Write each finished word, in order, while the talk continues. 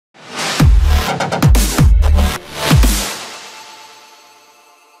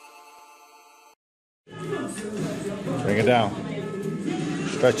down.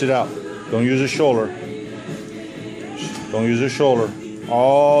 Stretch it out. Don't use the shoulder. Don't use the shoulder.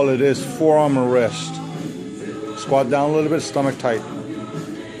 All it is, forearm and wrist. Squat down a little bit, stomach tight.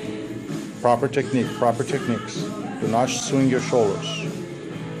 Proper technique, proper techniques. Do not swing your shoulders.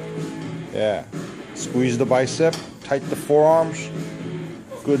 Yeah. Squeeze the bicep, tight the forearms.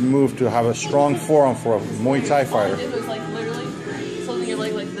 Good move to have a strong forearm for a Muay Thai fighter. All I did was like literally holding your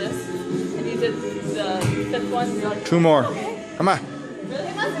leg like this, and you did the fifth one. You're like, 2 more. okay. Come on.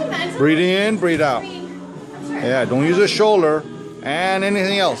 Really? Breathe in, breathe out. Yeah, don't use the shoulder and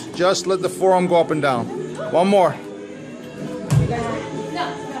anything else. Just let the forearm go up and down. 1 more.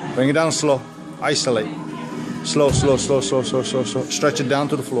 Bring it down slow. Isolate. Slow, slow, slow, slow, slow, slow, slow. Stretch it down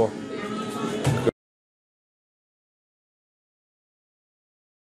to the floor.